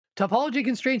Topology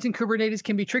constraints in Kubernetes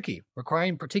can be tricky,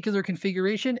 requiring particular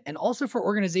configuration, and also for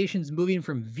organizations moving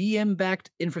from VM backed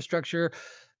infrastructure.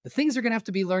 The things they're going to have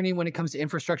to be learning when it comes to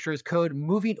infrastructure as code,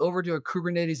 moving over to a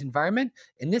Kubernetes environment,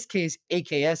 in this case,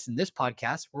 AKS in this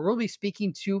podcast, where we'll be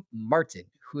speaking to Martin,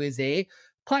 who is a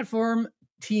platform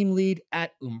team lead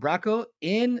at Umbraco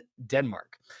in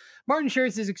Denmark. Martin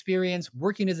shares his experience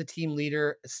working as a team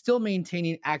leader, still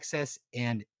maintaining access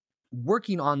and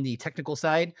working on the technical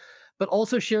side, but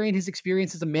also sharing his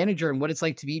experience as a manager and what it's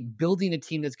like to be building a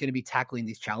team that's going to be tackling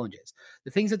these challenges, the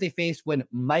things that they faced when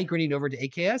migrating over to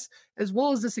AKS, as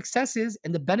well as the successes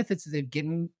and the benefits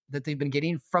that they've been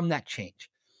getting from that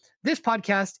change. This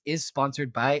podcast is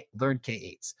sponsored by Learn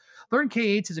K8s. Learn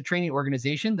K8s is a training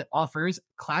organization that offers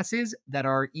classes that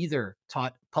are either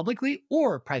taught publicly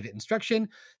or private instruction,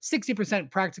 60%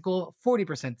 practical,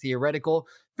 40% theoretical,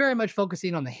 very much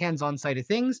focusing on the hands-on side of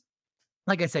things.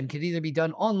 Like I said, could either be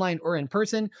done online or in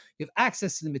person. You have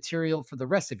access to the material for the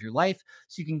rest of your life,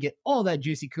 so you can get all that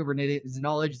juicy Kubernetes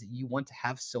knowledge that you want to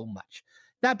have so much.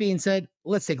 That being said,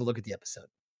 let's take a look at the episode.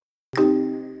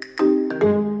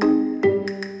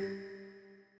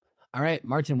 All right,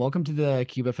 Martin, welcome to the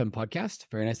Cube FM podcast.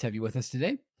 Very nice to have you with us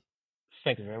today.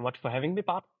 Thank you very much for having me,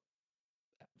 Bart.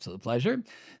 Absolute pleasure.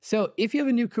 So, if you have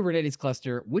a new Kubernetes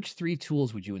cluster, which 3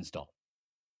 tools would you install?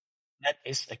 That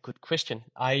is a good question.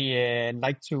 I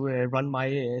like to run my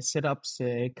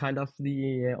setups kind of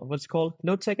the what's called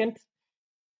node second.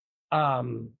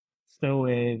 So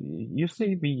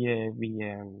usually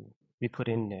we put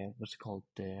in what's called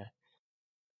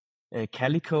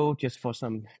Calico just for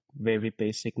some very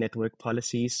basic network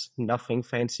policies, nothing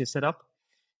fancy setup.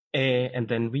 And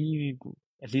then we,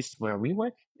 at least where we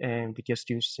work, we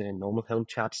just use normal Helm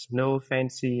charts, no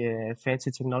fancy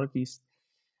technologies.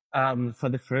 For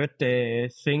the third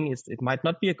thing is it might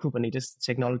not be a Kubernetes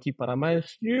technology, but I'm a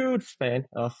huge fan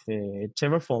of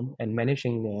Terraform and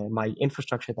managing my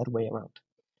infrastructure that way around.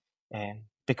 And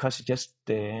because it just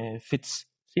fits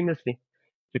seamlessly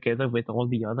together with all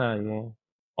the other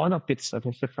bits of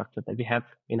infrastructure that we have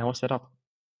in our setup.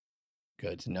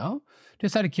 Good to know.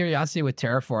 Just out of curiosity with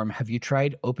Terraform, have you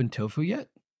tried OpenTofu yet?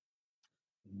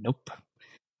 Nope.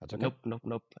 That's okay.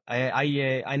 Nope.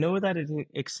 I know that it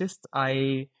exists.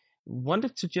 I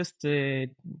wanted to just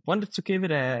wanted to give it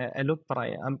a look, but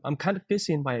I'm kind of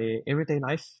busy in my everyday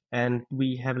life, and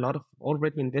we have a lot of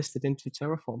already invested into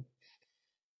Terraform.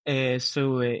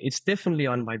 So it's definitely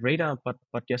on my radar,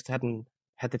 but just hadn't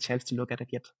had the chance to look at it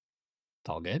yet. It's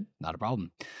all good. Not a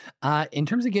problem. In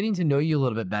terms of getting to know you a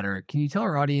little bit better, can you tell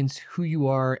our audience who you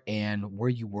are and where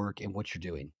you work and what you're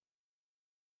doing?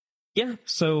 Yeah,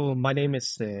 so my name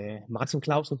is Martin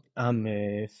Clausen.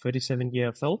 I'm 37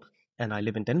 years old and I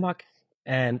live in Denmark.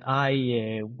 And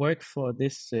I work for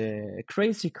this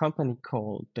crazy company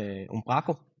called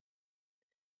Umbraco.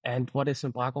 And what is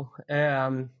Umbraco?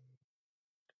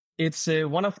 It's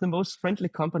one of the most friendly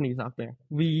companies out there.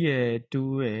 We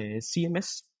do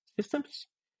CMS systems,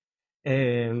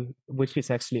 which is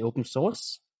actually open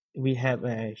source. We have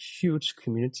a huge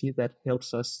community that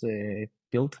helps us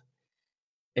build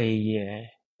I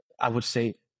would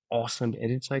say, awesome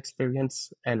editor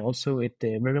experience. And also it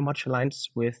very much aligns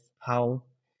with how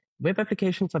web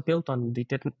applications are built on the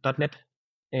 .NET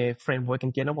framework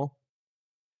in general.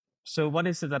 So what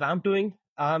is it that I'm doing?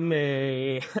 I'm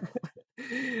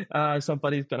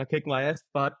somebody's gonna kick my ass,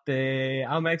 but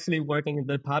I'm actually working in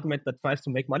the department that tries to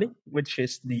make money, which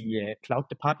is the cloud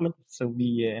department. So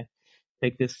we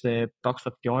take this box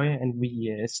of joy and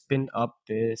we spin up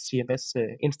CMS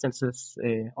instances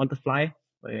on the fly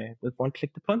with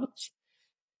one-click deployments.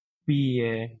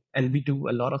 And we do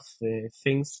a lot of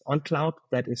things on cloud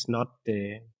that is not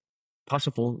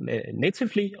possible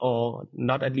natively, or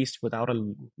not at least without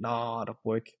a lot of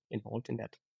work involved in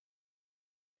that.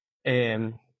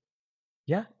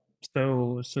 Yeah,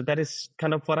 so that is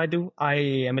kind of what I do. I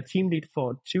am a team lead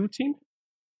for 2 teams.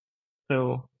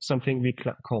 So something we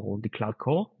call the cloud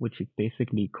core, which is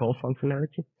basically core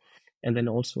functionality. And then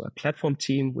also a platform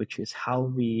team, which is how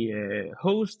we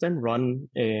host and run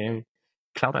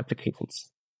cloud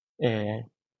applications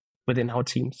within our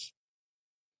teams.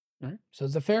 Right. So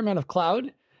it's a fair amount of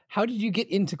cloud. How did you get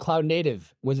into cloud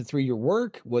native? Was it through your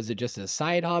work? Was it just a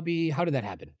side hobby? How did that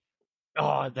happen?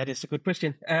 Oh, that is a good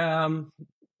question.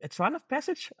 A trial of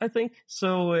passage, I think.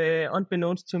 So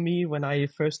unbeknownst to me, when I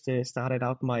first started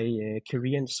out my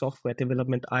career in software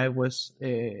development, I was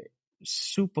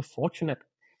super fortunate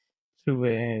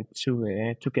to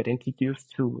get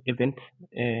introduced to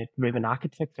event-driven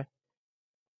architecture.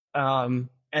 And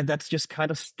that's just kind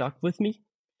of stuck with me.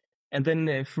 And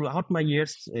then throughout my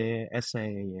years as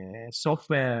a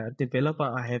software developer,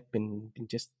 I have been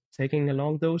just taking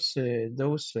along those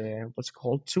what's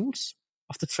called tools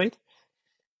of the trade.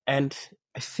 And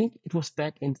I think it was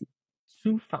back in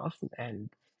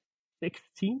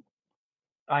 2016.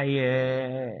 I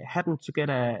happened to get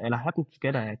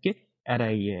a gig at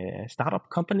a startup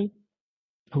company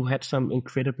who had some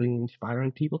incredibly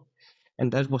inspiring people,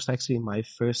 and that was actually my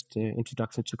first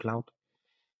introduction to cloud.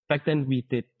 Back then, we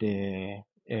did.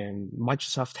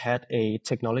 Microsoft had a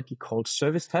technology called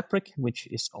Service Fabric, which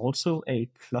is also a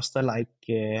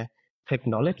cluster-like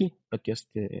technology, but just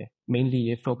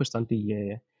mainly focused on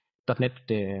the .NET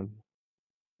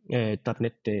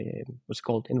 .NET what's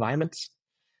called environments,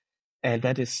 and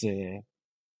that is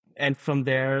and from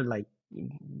there, like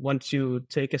once you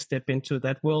take a step into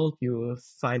that world, you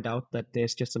find out that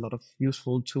there's just a lot of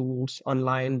useful tools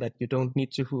online that you don't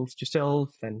need to host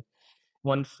yourself, and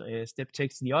one step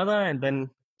takes the other, and then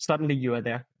suddenly you are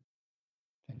there.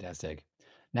 Fantastic.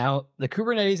 Now, the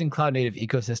Kubernetes and cloud native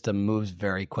ecosystem moves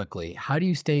very quickly. How do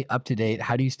you stay up to date?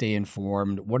 How do you stay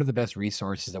informed? What are the best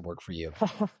resources that work for you?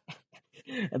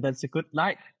 And that's a good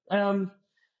line. Um,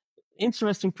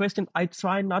 Interesting question. I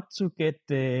try not to get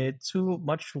too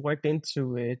much worked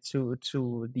into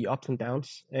to the ups and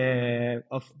downs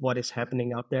of what is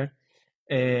happening out there.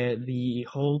 The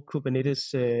whole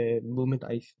Kubernetes movement,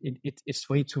 it's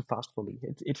way too fast for me.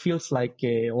 It feels like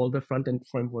all the front end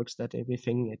frameworks that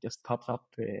everything just pops up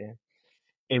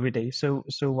every day. So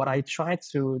what I try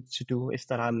to do is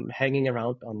that I'm hanging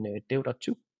around on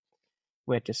Dev.2,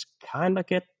 where I just kind of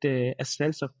get a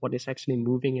sense of what is actually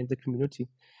moving in the community.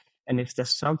 And if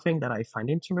there's something that I find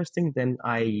interesting, then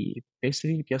I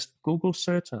basically just Google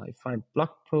search and I find blog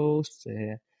posts,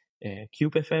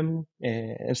 CubeFM,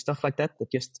 and stuff like that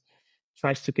that just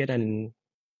tries to get an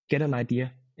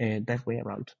idea that way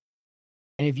around.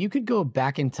 And if you could go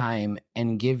back in time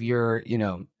and give your,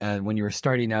 when you were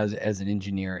starting as an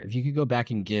engineer, if you could go back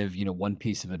and give, one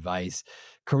piece of advice,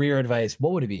 career advice,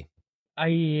 what would it be?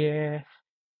 I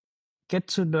get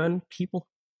to learn people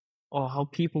or how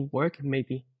people work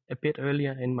maybe a bit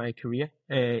earlier in my career.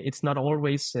 It's not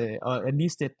always, or at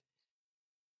least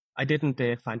I didn't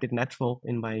find it natural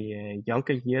in my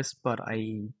younger years, but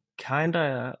I kind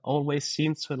of always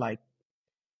seem to like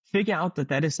figure out that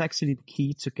that is actually the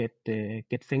key to get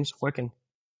things working.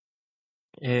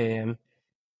 Um,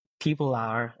 People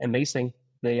are amazing.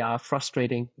 They are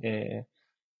frustrating.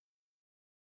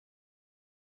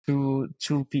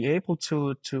 To be able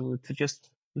to just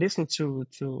listen to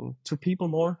people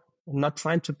more, not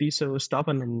trying to be so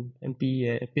stubborn and be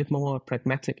a bit more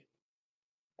pragmatic.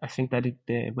 I think that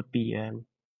it would be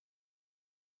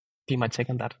my take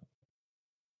on that.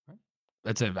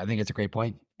 I think it's a great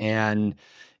point. And,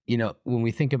 when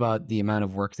we think about the amount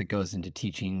of work that goes into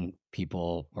teaching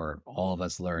people or all of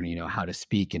us learn, how to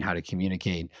speak and how to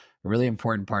communicate, a really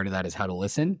important part of that is how to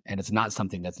listen. And it's not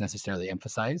something that's necessarily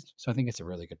emphasized. So I think it's a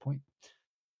really good point.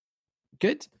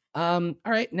 Good. All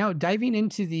right. Now diving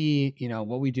into the,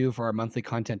 what we do for our monthly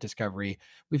content discovery,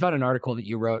 we found an article that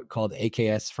you wrote called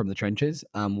AKS from the Trenches,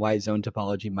 why zone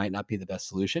topology might not be the best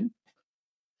solution.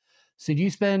 So do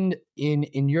you spend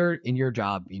in your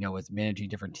job, with managing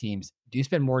different teams, do you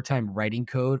spend more time writing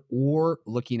code or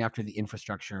looking after the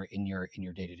infrastructure in your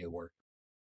day-to-day work?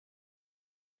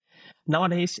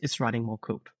 Nowadays, it's writing more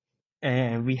code.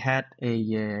 We had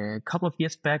a couple of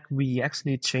years back, we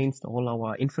actually changed all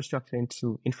our infrastructure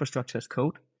into infrastructure as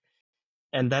code.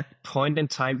 And that point in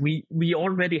time, we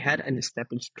already had an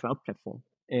established cloud platform,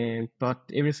 but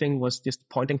everything was just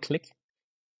point and click.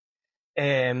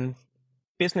 Um,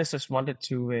 Businesses wanted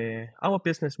to, our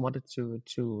business wanted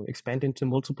to expand into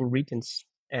multiple regions,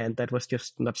 and that was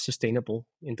just not sustainable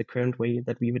in the current way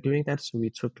that we were doing that. So we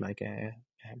took like a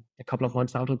couple of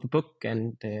months out of the book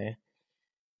and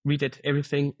redid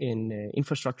everything in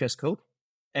infrastructure as code.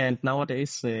 And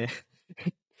nowadays,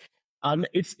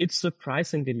 it's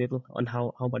surprisingly little on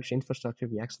how much infrastructure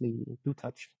we actually do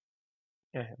touch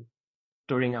um,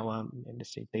 during our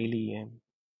let's say daily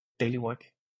work.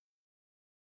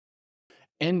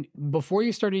 And before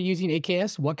you started using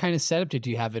AKS, what kind of setup did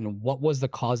you have and what was the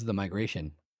cause of the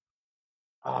migration?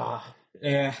 Ah,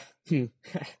 uh,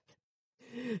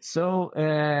 so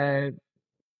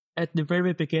at the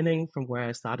very beginning, from where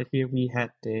I started here, we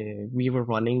were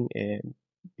running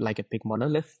like a big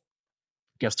monolith,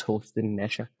 just hosted in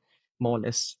Azure, more or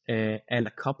less, and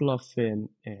a couple of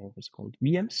what's called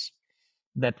VMs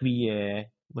that we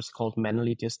was called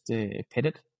manually just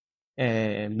petted,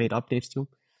 made updates to,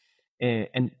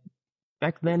 and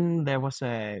back then there was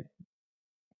a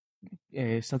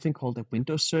something called a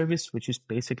Windows service, which is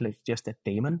basically just a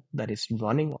daemon that is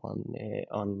running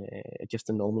on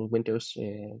just a normal Windows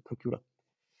computer.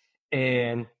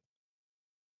 And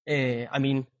I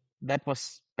mean, that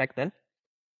was back then.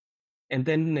 And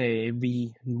then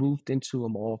we moved into a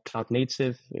more cloud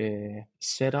native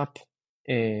setup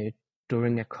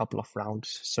during a couple of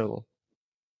rounds. So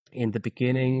in the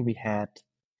beginning, we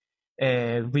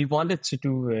wanted to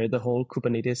do the whole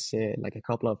Kubernetes like a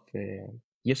couple of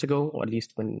years ago, or at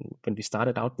least when we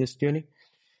started out this journey.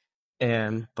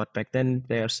 But back then,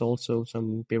 there's also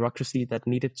some bureaucracy that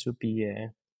needed to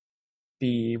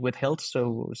be withheld.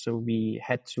 So we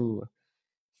had to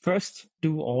first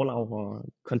do all our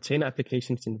container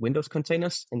applications in Windows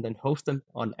containers and then host them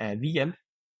on a VM.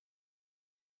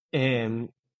 And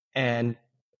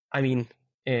I mean,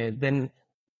 then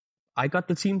I got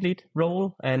the team lead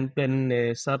role, and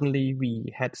then suddenly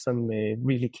we had some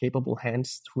really capable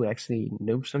hands who actually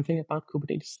know something about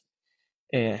Kubernetes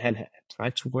and had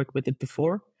tried to work with it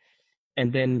before.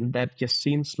 And then that just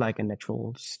seems like a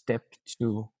natural step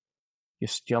to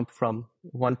just jump from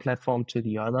one platform to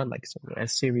the other, like a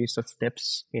series of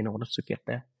steps in order to get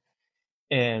there.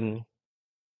 And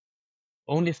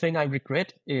only thing I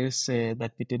regret is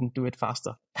that we didn't do it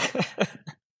faster.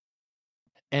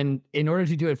 And in order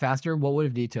to do it faster, what would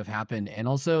have needed to have happened? And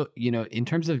also, in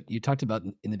terms of, you talked about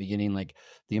in the beginning, like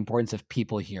the importance of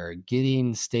people here,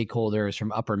 getting stakeholders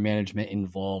from upper management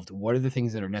involved. What are the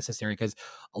things that are necessary? Because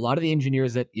a lot of the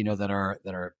engineers that, that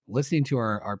are listening to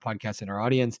our podcast and our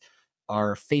audience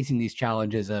are facing these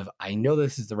challenges of, I know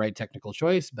this is the right technical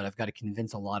choice, but I've got to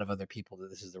convince a lot of other people that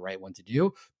this is the right one to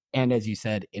do. And as you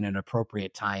said, in an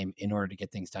appropriate time in order to get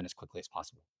things done as quickly as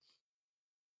possible.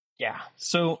 Yeah.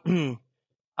 So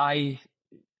I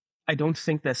I don't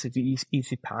think there's an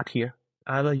easy part here.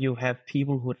 Either you have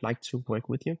people who would like to work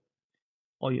with you,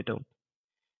 or you don't.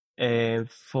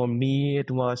 For me,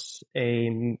 it was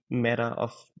a matter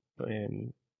of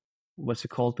what's it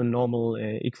called, the normal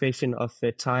equation of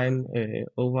time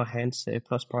over hands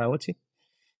plus priority,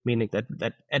 meaning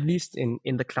that at least in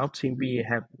the cloud team we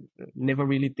have never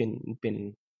really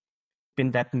been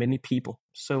that many people.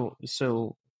 So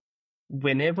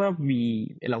whenever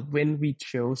when we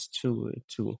chose to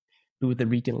do the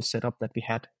regional setup that we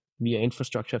had via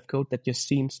infrastructure of code, that just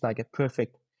seems like a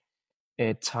perfect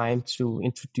time to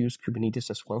introduce Kubernetes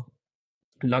as well.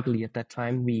 Luckily, at that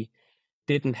time, we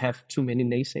didn't have too many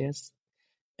naysayers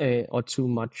or too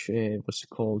much what's it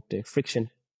called friction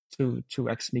to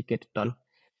actually get it done.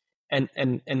 And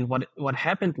what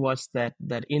happened was that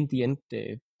in the end,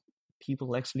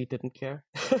 people actually didn't care,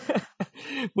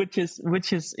 which is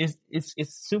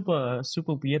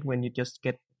super weird when you just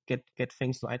get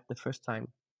things right the first time.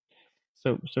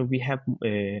 So we have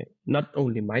not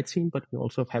only my team, but we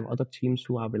also have other teams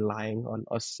who are relying on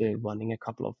us running a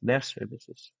couple of their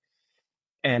services.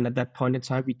 And at that point in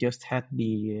time, we just had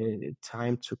the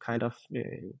time to kind of,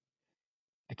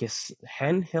 I guess,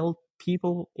 handheld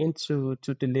people into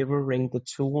to delivering the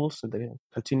tools and the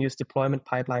continuous deployment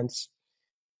pipelines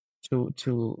to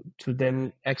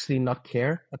them actually not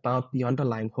care about the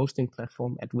underlying hosting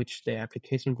platform at which their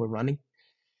application were running.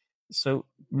 So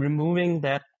removing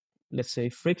that, let's say,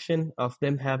 friction of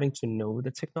them having to know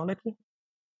the technology,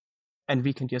 and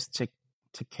we can just take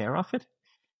care of it,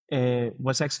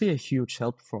 was actually a huge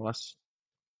help for us.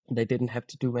 They didn't have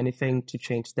to do anything to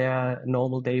change their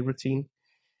normal day routine,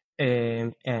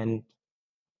 and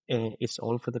it's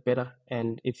all for the better.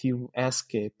 And if you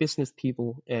ask business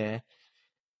people,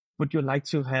 would you like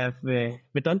to have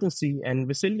redundancy and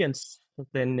resilience?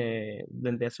 Then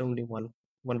there's only one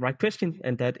right question,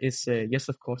 and that is yes,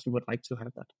 of course, we would like to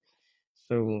have that.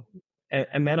 So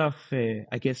a matter of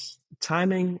I guess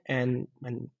timing and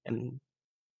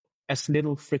as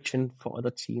little friction for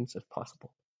other teams as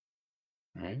possible.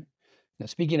 All right. Now,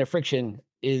 speaking of friction,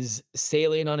 is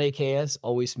sailing on AKS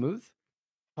always smooth?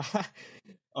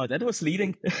 Oh, that was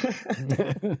leading.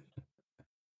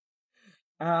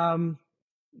 um,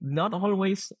 Not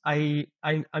always. I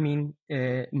mean,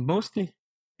 mostly.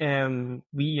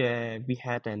 We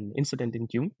had an incident in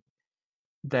June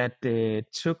that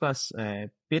took us a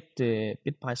bit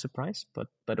by surprise. But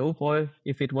oh boy,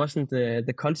 if it wasn't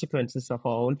the consequences of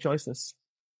our own choices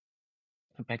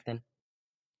back then.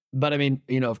 But I mean,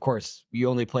 of course, you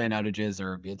only plan outages,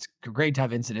 or it's great to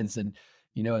have incidents and,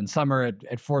 in summer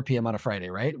at 4 p.m. on a Friday,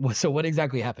 right? So what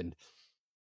exactly happened?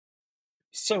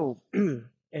 So,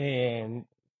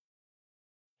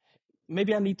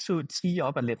 maybe I need to tee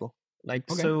up a little. Like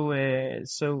Okay.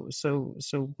 so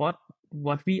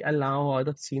what we allow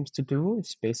other teams to do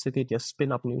is basically just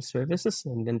spin up new services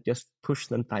and then just push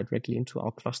them directly into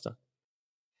our cluster.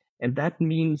 And that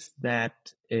means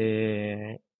that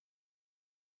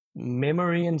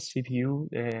memory and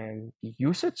CPU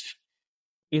usage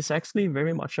is actually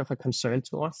very much of a concern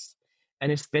to us.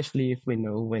 and especially if we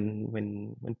know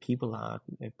when people are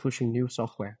pushing new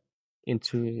software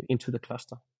into the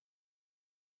cluster.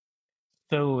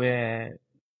 So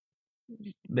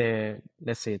the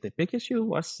let's say the big issue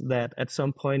was that at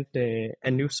some point a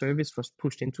new service was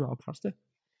pushed into our cluster,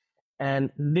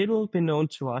 and little be known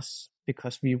to us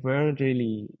because we weren't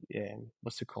really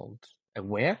what's it called,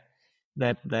 aware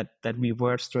that we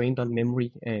were strained on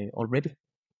memory already.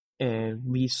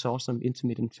 We saw some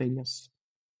intermittent failures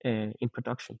in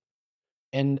production.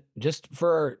 And just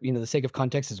for the sake of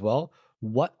context as well,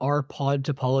 what are pod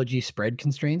topology spread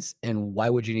constraints and why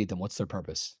would you need them? What's their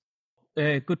purpose?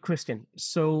 Good question.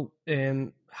 So,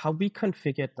 how we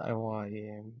configured our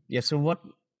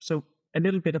so a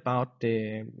little bit about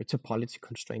the topology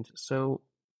constraints. So,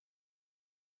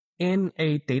 in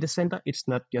a data center, it's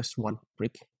not just one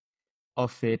brick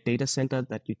of a data center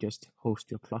that you just host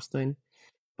your cluster in,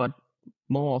 but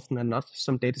more often than not,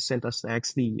 some data centers are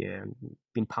actually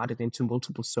been parted into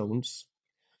multiple zones.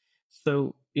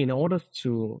 So, in order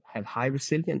to have high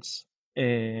resilience,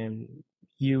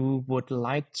 you would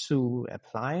like to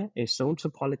apply a zone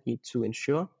topology to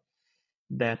ensure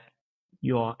that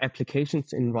your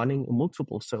applications in running in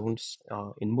multiple zones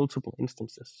are in multiple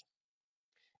instances.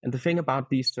 And the thing about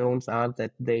these zones are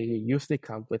that they usually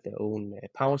come with their own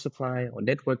power supply or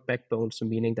network backbone. So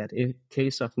meaning that in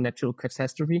case of natural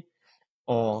catastrophe,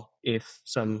 or if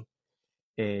some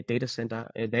there's a data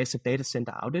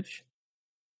center outage,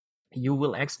 you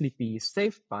will actually be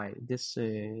saved by this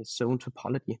zone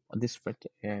topology or this spread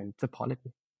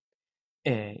topology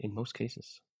in most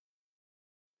cases.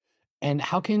 And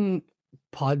how can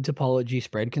pod topology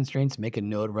spread constraints make a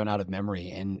node run out of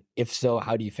memory? And if so,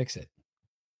 how do you fix it?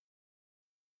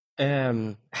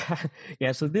 Um,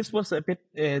 yeah, so this was a bit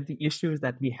the issues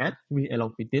that we had. We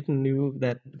didn't knew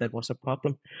that was a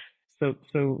problem. So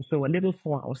a little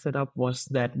for our setup was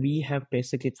that we have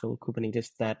basically told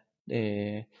Kubernetes that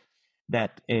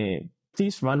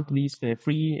please run these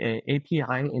free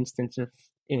API instances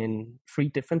in 3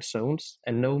 different zones,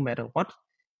 and no matter what,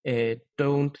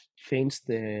 don't change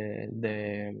the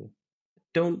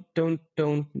don't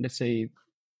let's say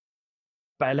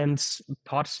balance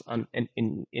pods on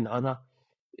in other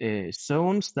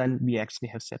zones than we actually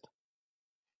have set.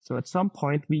 So at some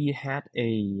point we had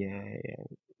a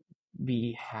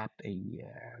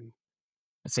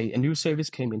let's say a new service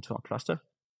came into our cluster.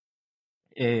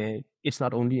 It's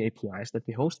not only APIs that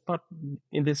we host, but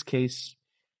in this case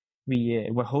we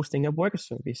were hosting a worker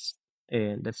service,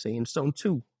 let's say in zone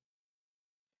 2,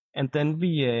 and then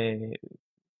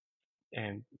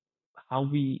how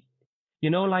we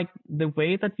like the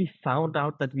way that we found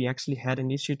out that we actually had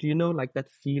an issue. Do you know like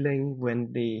that feeling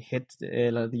when the head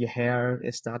like your hair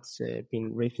starts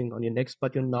being racing on your neck,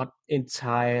 but you're not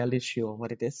entirely sure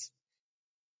what it is?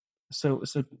 So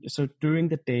during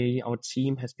the day, our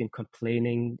team has been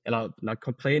complaining, not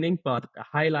complaining, but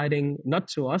highlighting, not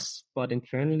to us, but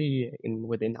internally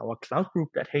within our cloud group,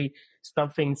 that hey,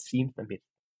 something seems a bit.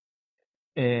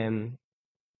 Um,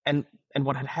 and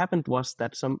what had happened was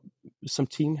that some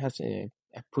team has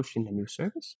pushed in a new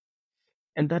service,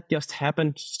 and that just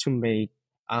happened to make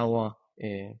our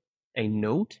a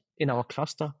node in our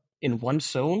cluster in one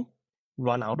zone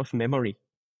run out of memory.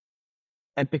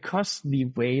 And because the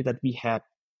way that we had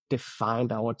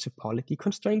defined our topology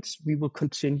constraints, we will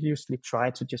continuously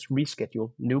try to just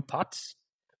reschedule new pods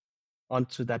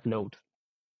onto that node.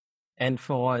 And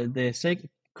for the sake,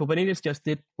 Kubernetes just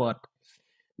did what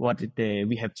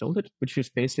we have told it, which is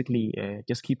basically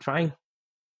just keep trying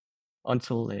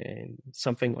until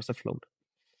something was afloat.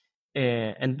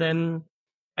 And then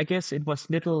I guess it was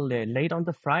little late on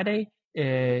the Friday,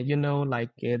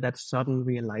 that sudden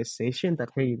realization that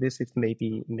hey, this is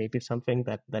maybe something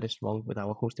that is wrong with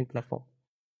our hosting platform.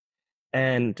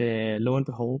 And lo and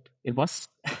behold, it was.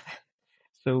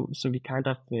 So we kind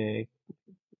of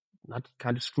not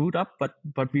kind of screwed up, but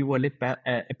we were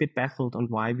a bit baffled on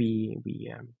why we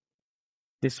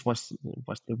this was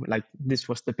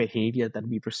the behavior that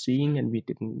we were seeing, and we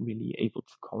didn't really able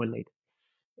to correlate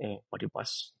what it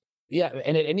was. Yeah,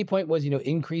 and at any point was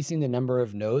increasing the number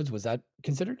of nodes, was that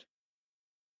considered?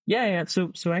 Yeah.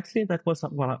 So actually, that was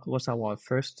what was our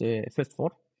first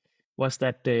thought, was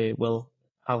that well,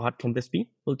 how hard can this be?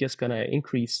 We're just gonna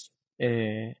increase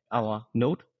our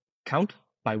node count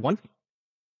by 1.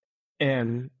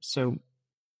 So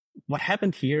what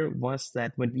happened here was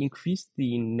that when we increased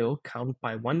the node count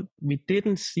by 1, we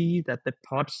didn't see that the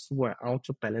pods were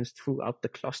auto balanced throughout the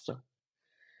cluster,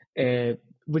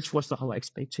 which was our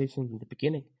expectation in the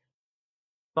beginning.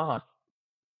 But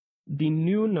the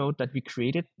new node that we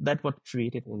created, that was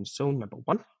created in zone number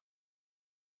 1,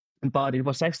 but it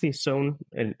was actually zone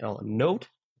node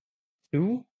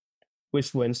 2,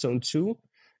 which were in zone 2,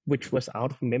 which was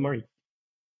out of memory.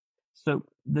 So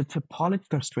the topology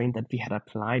constraint that we had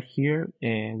applied here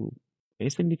and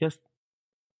basically just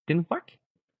didn't work,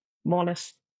 more or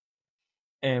less.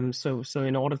 So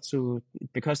in order to,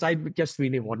 because I just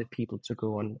really wanted people to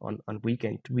go on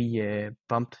weekend, we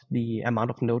bumped the amount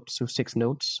of nodes to 6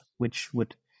 nodes, which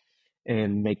would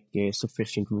make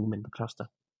sufficient room in the cluster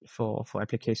for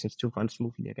applications to run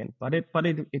smoothly again. But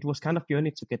it was kind of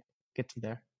journey to get to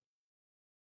there.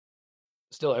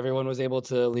 Still, everyone was able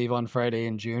to leave on Friday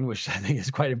in June, which I think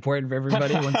is quite important for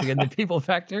everybody. Once again, the people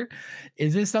factor.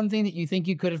 Is this something that you think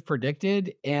you could have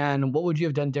predicted? And what would you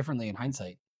have done differently in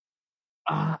hindsight?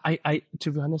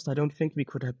 To be honest, I don't think we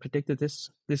could have predicted this.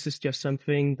 This is just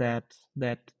something that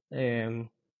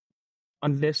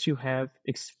unless you have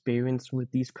experience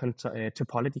with these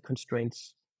topology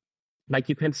constraints, like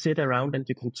you can sit around and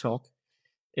you can talk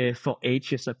for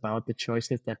ages about the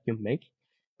choices that you make,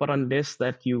 but unless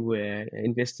that you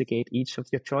investigate each of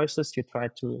your choices, you try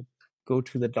to go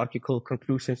to the logical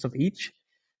conclusions of each,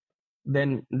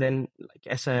 then like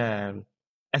as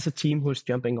a team who's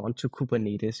jumping onto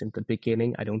Kubernetes in the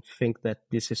beginning, I don't think that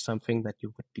this is something that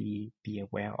you would be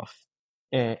aware of,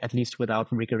 at least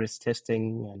without rigorous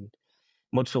testing and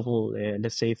multiple,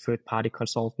 let's say, third-party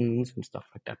consultants and stuff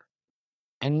like that.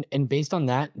 And based on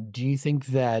that, do you think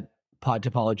that pod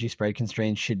topology spread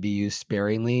constraints should be used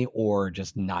sparingly or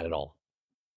just not at all?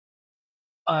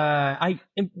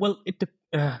 Well,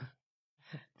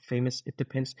 famous. It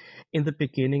depends. In the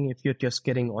beginning, if you're just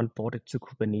getting onboarded to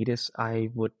Kubernetes, I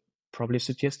would probably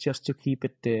suggest just to keep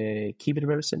it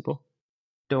very simple.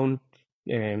 Don't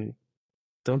um,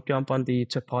 don't jump on the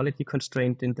topology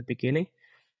constraint in the beginning,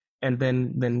 and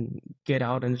then get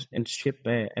out and ship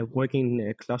a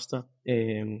working cluster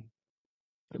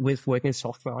with working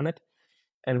software on it.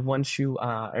 And once you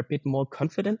are a bit more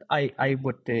confident, I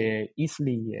would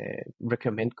easily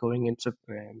recommend going into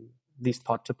these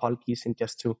pod topologies and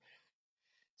just to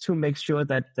make sure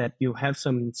that you have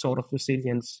some sort of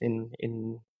resilience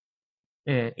in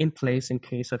place in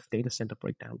case of data center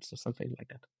breakdowns or something like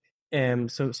that.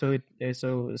 So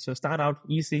start out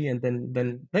easy and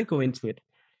then go into it.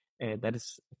 That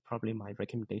is probably my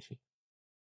recommendation.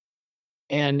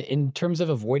 And in terms of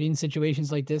avoiding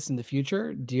situations like this in the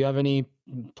future, do you have any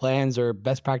plans or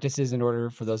best practices in order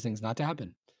for those things not to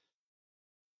happen?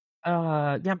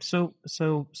 Yeah. So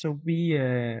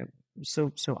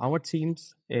our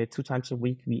teams 2 times a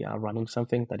week we are running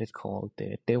something that is called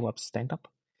the DevOps stand up,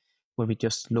 where we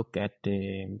just look at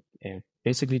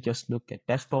basically just look at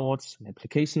dashboards and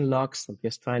application logs and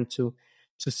just trying to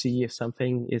see if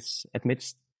something is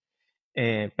amidst.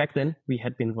 Back then, we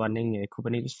had been running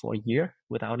Kubernetes for a year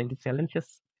without any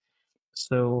challenges.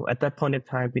 So at that point in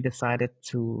time, we decided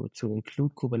to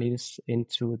include Kubernetes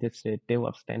into this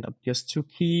DevOps stand-up just to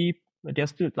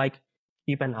like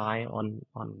keep an eye on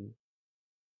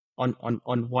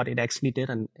what it actually did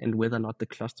and whether or not the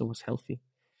cluster was healthy.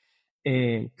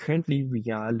 Currently,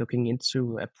 we are looking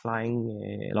into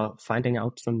applying or finding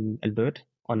out some alert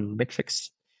on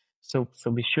metrics. So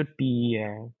we should be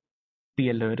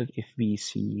alerted if we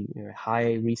see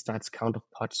high restarts count of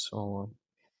pods or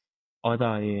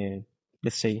other,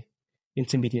 let's say,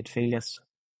 intermediate failures.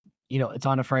 It's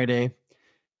on a Friday,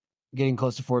 getting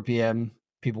close to 4 p.m.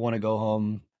 People want to go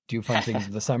home, do fun things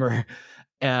in the summer.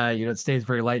 It stays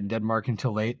very light in Denmark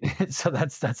until late. So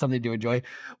that's something to enjoy.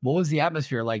 What was the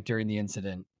atmosphere like during the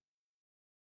incident?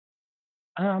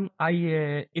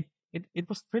 I it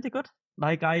was pretty good.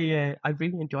 Like I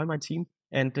really enjoy my team,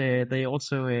 and they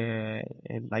also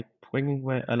like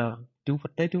do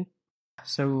what they do.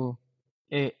 So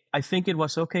I think it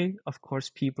was okay. Of course,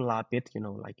 people are a bit,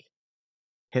 like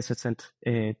hesitant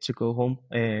to go home.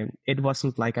 It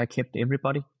wasn't like I kept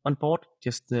everybody on board.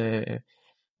 Just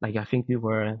like I think we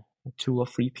were 2 or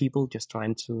 3 people just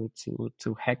trying to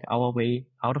hack our way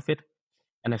out of it.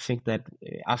 And I think that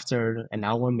after an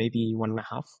hour, maybe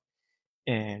 1.5,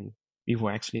 and we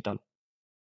were actually done.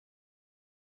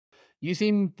 You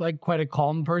seem like quite a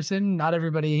calm person. Not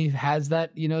everybody has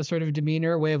that, sort of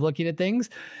demeanor, way of looking at things.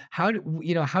 How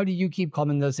do you keep calm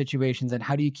in those situations and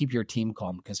how do you keep your team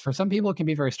calm? Because for some people it can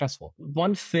be very stressful.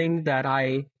 One thing that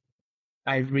I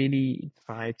really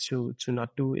try to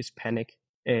not do is panic,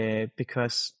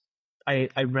 because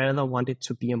I rather want it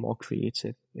to be a more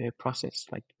creative process.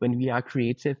 Like when we are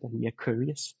creative and we are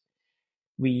curious,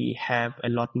 we have a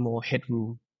lot more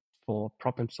headroom for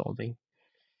problem solving.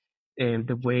 And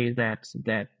the way that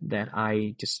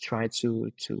I just try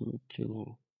to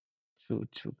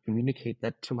to communicate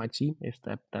that to my team. If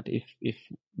if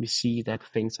we see that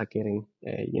things are getting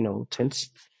tense,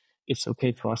 it's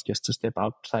okay for us just to step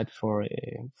outside for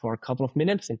a couple of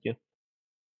minutes and just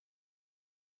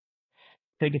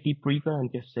take a deep breather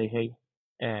and just say, hey,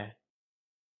 uh,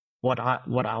 what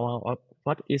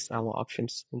is our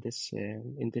options in this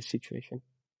situation?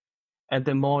 And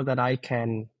the more that I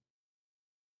can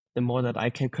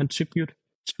contribute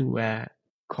to a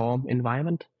calm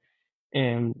environment,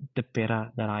 and the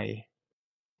better that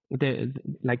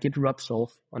like it rubs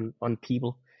off on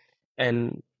people.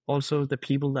 And also the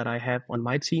people that I have on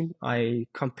my team, I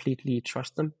completely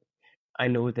trust them. I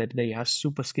know that they are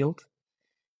super skilled,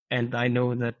 and I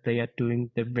know that they are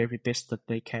doing the very best that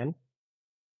they can.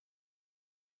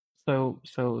 So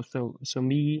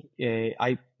me,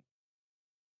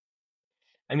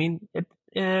 I mean,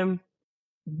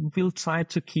 we'll try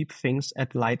to keep things as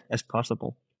light as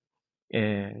possible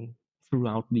uh,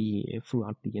 throughout the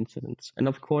incidents. And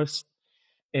of course,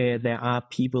 there are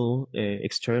people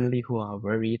externally who are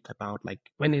worried about like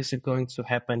when is it going to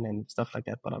happen and stuff like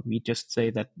that. But we just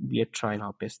say that we are trying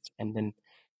our best, and then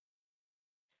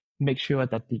make sure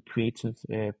that the creative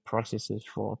processes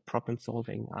for problem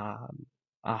solving are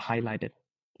highlighted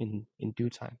in due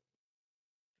time.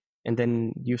 And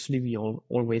then usually we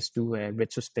always do a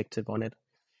retrospective on it.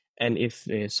 And if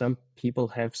some people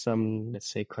have some,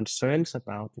 let's say, concerns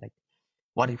about like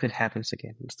what if it happens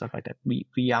again and stuff like that,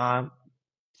 we are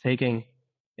taking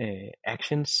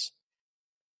actions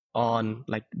on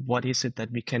like what is it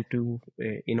that we can do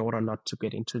in order not to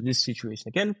get into this situation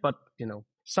again. But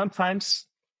sometimes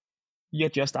you're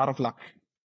just out of luck.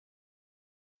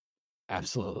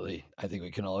 Absolutely. I think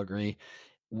we can all agree.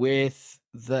 With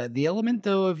the element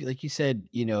though of like you said,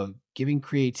 giving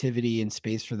creativity and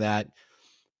space for that,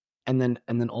 and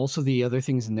then also the other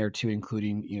things in there too,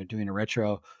 including, doing a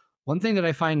retro. One thing that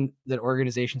I find that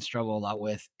organizations struggle a lot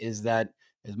with is that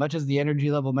as much as the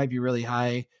energy level might be really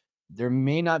high, there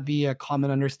may not be a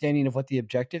common understanding of what the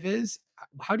objective is.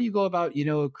 How do you go about,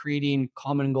 creating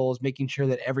common goals, making sure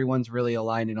that everyone's really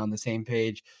aligned and on the same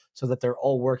page so that they're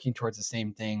all working towards the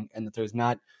same thing and that there's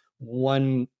not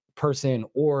one person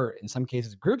or in some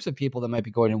cases groups of people that might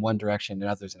be going in one direction and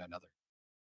others in another?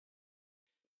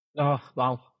 Oh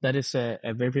wow, that is a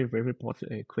very very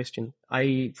important question.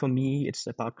 For me it's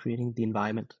about creating the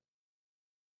environment.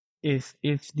 If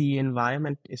the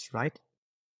environment is right,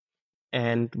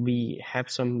 and we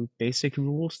have some basic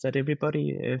rules that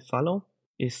everybody follow,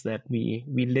 is that we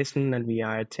listen and we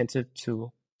are attentive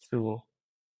to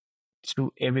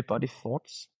everybody's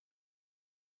thoughts.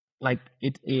 Like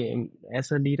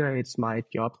as a leader, it's my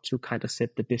job to kind of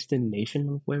set the destination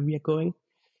of where we are going,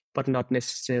 but not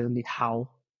necessarily how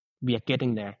we are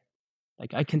getting there.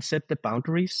 Like I can set the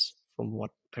boundaries from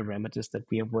what parameters that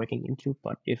we are working into,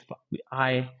 but if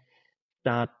I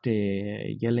start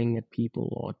yelling at people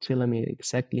or telling me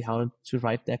exactly how to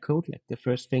write their code, like the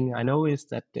first thing I know is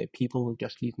that people will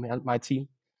just leave me out my team.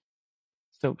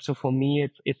 So for me,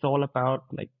 it's all about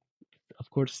like, of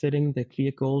course, setting the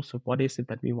clear goals of what is it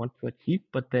that we want to achieve,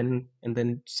 but then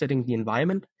setting the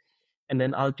environment, and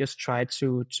then I'll just try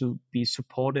to be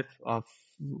supportive of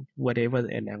whatever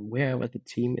and wherever the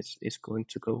team is going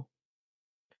to go.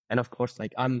 And of course,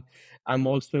 like I'm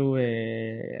also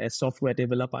a software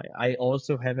developer. I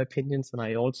also have opinions and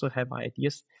I also have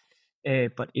ideas.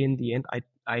 But in the end,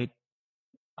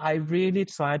 I really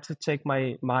try to take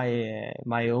my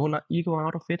own ego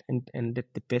out of it and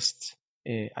let the best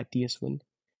ideas win.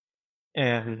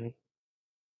 Um,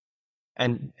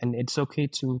 and it's okay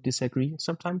to disagree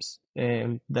sometimes.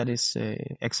 That is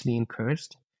actually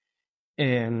encouraged.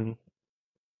 Um,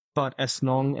 but as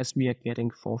long as we are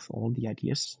getting forth all the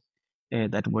ideas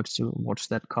that works towards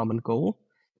that common goal,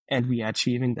 and we are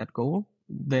achieving that goal,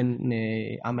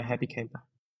 then I'm a happy camper.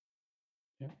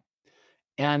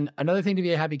 And another thing to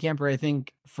be a happy camper, I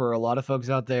think, for a lot of folks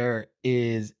out there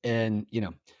is, and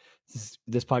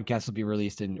this podcast will be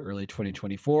released in early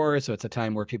 2024. So it's a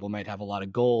time where people might have a lot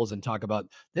of goals and talk about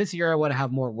this year, I want to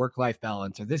have more work-life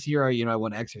balance, or this year, I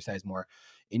want to exercise more.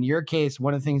 In your case,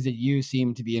 one of the things that you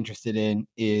seem to be interested in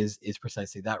is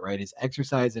precisely that, right? Is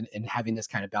exercise and having this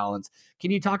kind of balance.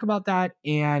 Can you talk about that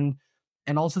and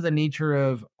also the nature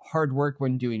of hard work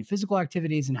when doing physical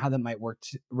activities and how that might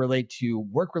relate to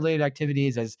work related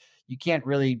activities, as you can't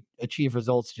really achieve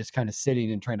results just kind of sitting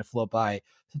and trying to float by.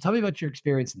 So tell me about your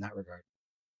experience in that regard.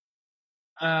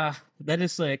 That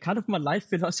is kind of my life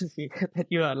philosophy that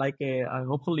you are like,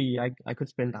 hopefully I could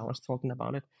spend hours talking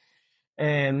about it.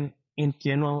 In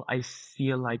general, I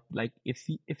feel like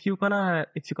if you're gonna,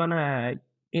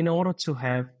 in order to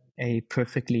have a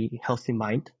perfectly healthy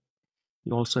mind,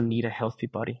 you also need a healthy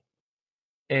body.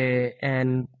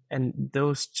 and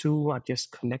those two are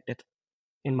just connected,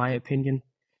 in my opinion.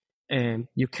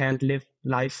 You can't live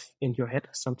life in your head.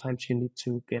 Sometimes you need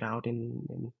to get out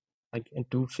and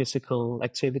do physical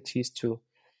activities to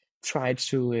try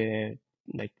to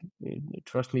like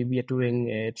trust me, we are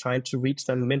doing trying to reach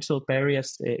the mental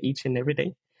barriers each and every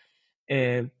day.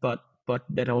 But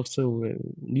that also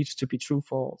needs to be true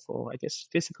for I guess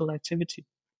physical activity.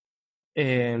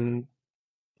 Um,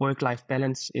 Work-life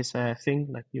balance is a thing.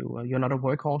 Like you're not a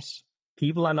workhorse.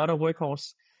 People are not a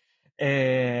workhorse.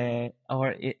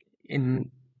 Or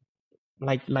in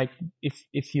like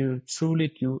if you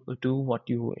truly do what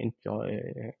you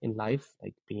enjoy in life,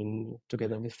 like being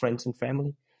together with friends and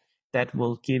family, that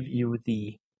will give you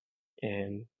the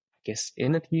I guess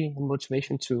energy and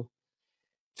motivation to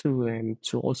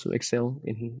also excel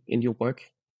in your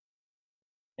work.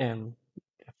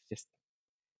 That's just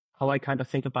how I kind of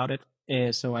think about it.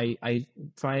 So I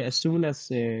try as soon as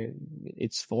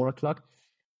it's 4 o'clock.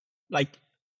 Like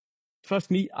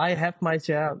trust me, I have my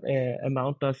share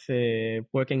amount of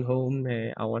working home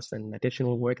hours and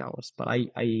additional work hours. But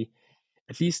I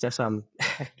at least as I'm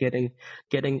getting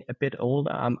a bit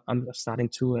older, I'm starting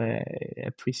to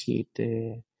appreciate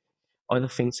other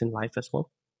things in life as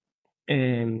well.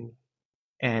 Um,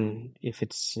 and if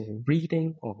it's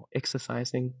reading or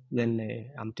exercising, then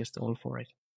I'm just all for it.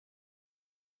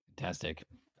 Fantastic.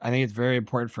 I think it's very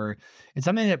important it's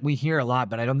something that we hear a lot,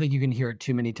 but I don't think you can hear it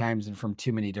too many times and from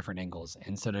too many different angles.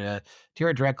 And so to hear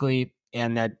it directly,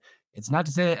 and that it's not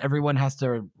to say that everyone has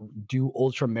to do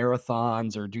ultra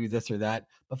marathons or do this or that,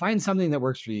 but find something that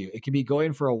works for you. It could be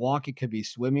going for a walk, it could be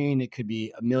swimming, it could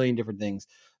be a million different things,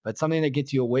 but something that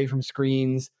gets you away from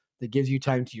screens, that gives you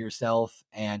time to yourself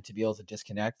and to be able to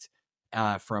disconnect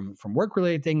from work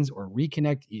related things or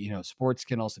reconnect. Sports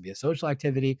can also be a social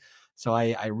activity. So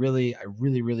I really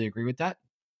really agree with that.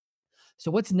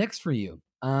 So what's next for you?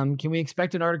 Can we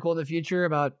expect an article in the future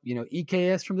about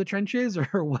EKS from the trenches,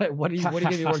 or what are you going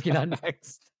to be working on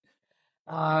next?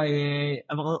 We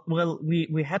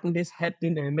hadn't had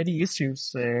many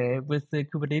issues with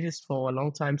Kubernetes for a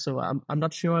long time, so I'm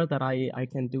not sure that I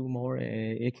can do more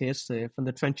AKS from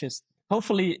the trenches.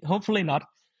 Hopefully not.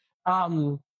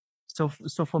 Um, so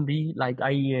for me, like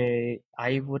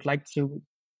I would like to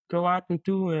go out and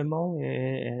do more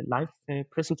live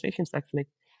presentations. Actually,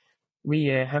 we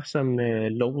have some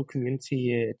local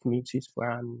communities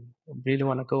where I really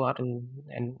want to go out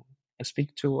and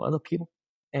speak to other people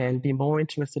and be more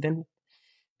interested in.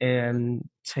 And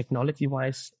technology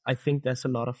wise, I think there's a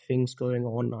lot of things going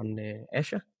on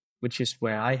Azure, which is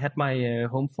where I had my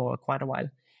home for quite a while,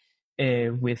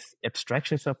 with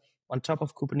abstractions on top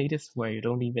of Kubernetes, where you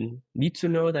don't even need to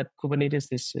know that Kubernetes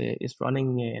is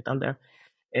running down there.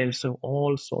 And so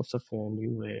all sorts of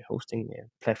new hosting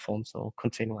platforms or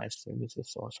containerized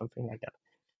services or something like that.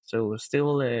 So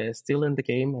still in the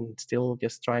game and still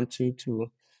just trying to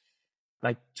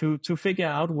figure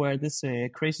out where this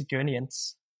crazy journey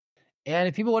ends. And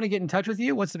if people want to get in touch with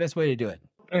you, what's the best way to do it?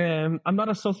 I'm not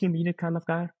a social media kind of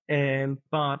guy,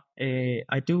 but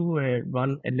I do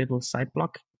run a little side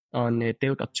blog on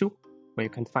Dev.to, where you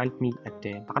can find me at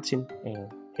Martin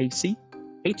HC,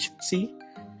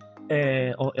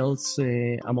 or else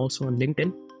I'm also on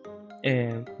LinkedIn,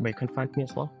 where you can find me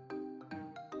as well.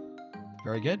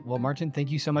 Very good. Well, Martin,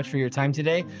 thank you so much for your time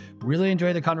today. Really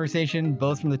enjoyed the conversation,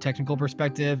 both from the technical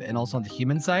perspective and also on the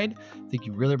human side. I think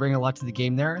you really bring a lot to the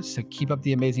game there. So keep up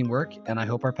the amazing work, and I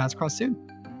hope our paths cross soon.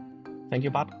 Thank you,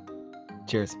 Bart.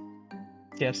 Cheers.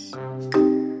 Cheers.